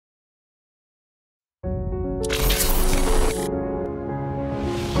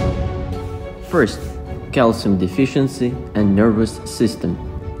First, calcium deficiency and nervous system,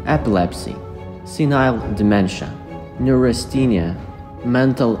 epilepsy, senile dementia, neurasthenia,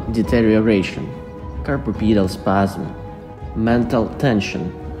 mental deterioration, carpopedal spasm, mental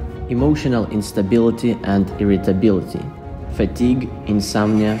tension, emotional instability and irritability, fatigue,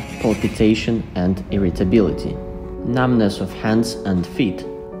 insomnia, palpitation and irritability, numbness of hands and feet,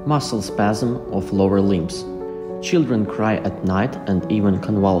 muscle spasm of lower limbs. Children cry at night and even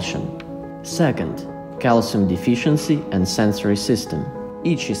convulsion. Second, calcium deficiency and sensory system,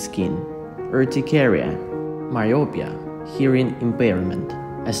 itchy skin, urticaria, myopia, hearing impairment,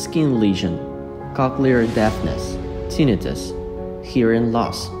 a skin lesion, cochlear deafness, tinnitus, hearing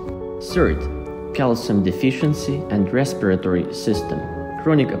loss. Third, calcium deficiency and respiratory system,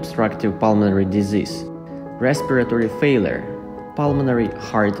 chronic obstructive pulmonary disease, respiratory failure, pulmonary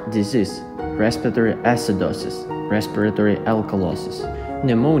heart disease, respiratory acidosis, respiratory alkalosis,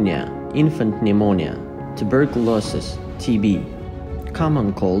 pneumonia, infant pneumonia, tuberculosis, TB,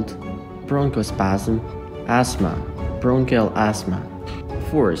 common cold, bronchospasm, asthma, bronchial asthma.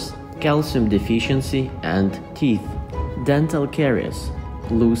 Fourth, calcium deficiency and teeth, dental caries,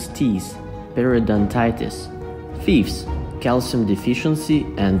 loose teeth, periodontitis. Fifth, calcium deficiency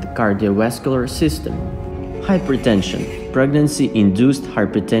and cardiovascular system, hypertension, pregnancy-induced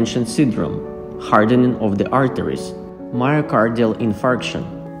hypertension syndrome, hardening of the arteries, myocardial infarction.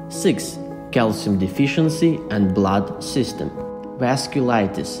 Sixth, calcium deficiency and blood system,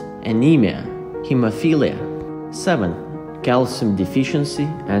 vasculitis, anemia, hemophilia. Seventh, calcium deficiency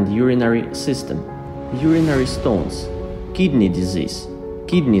and urinary system, urinary stones, kidney disease,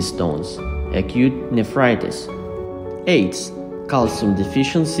 kidney stones, acute nephritis. Eighth, calcium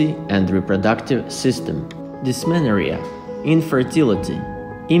deficiency and reproductive system, dysmenorrhea, infertility,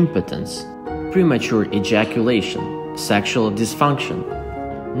 impotence, premature ejaculation, sexual dysfunction.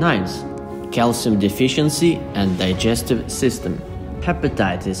 Ninth, calcium deficiency and digestive system,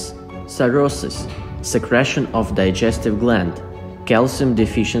 hepatitis, cirrhosis, secretion of digestive gland, calcium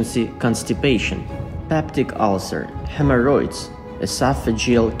deficiency constipation, peptic ulcer, hemorrhoids,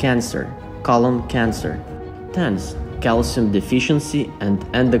 esophageal cancer, colon cancer. 10th, calcium deficiency and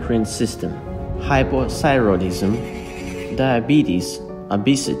endocrine system, hypothyroidism, diabetes,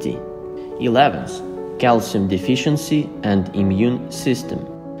 obesity. 11th, calcium deficiency and immune system,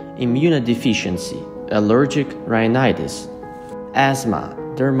 immunodeficiency, allergic rhinitis, asthma,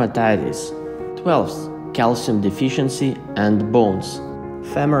 dermatitis. 12th, calcium deficiency and bones,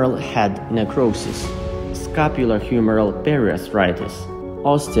 femoral head necrosis, scapulohumeral periarthritis,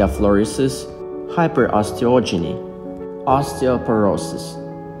 osteoporosis, hyperosteogeny, osteoporosis,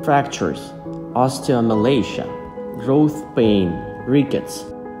 fractures, osteomalacia, growth pain, rickets,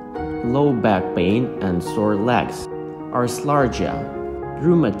 low back pain and sore legs, arthralgia,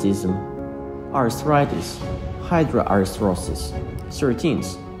 rheumatism, arthritis, hydroarthrosis.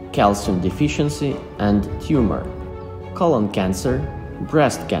 13th, calcium deficiency and tumor, colon cancer,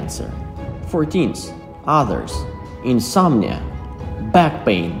 breast cancer. 14th, others, insomnia, back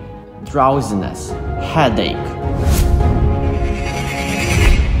pain, drowsiness, headache.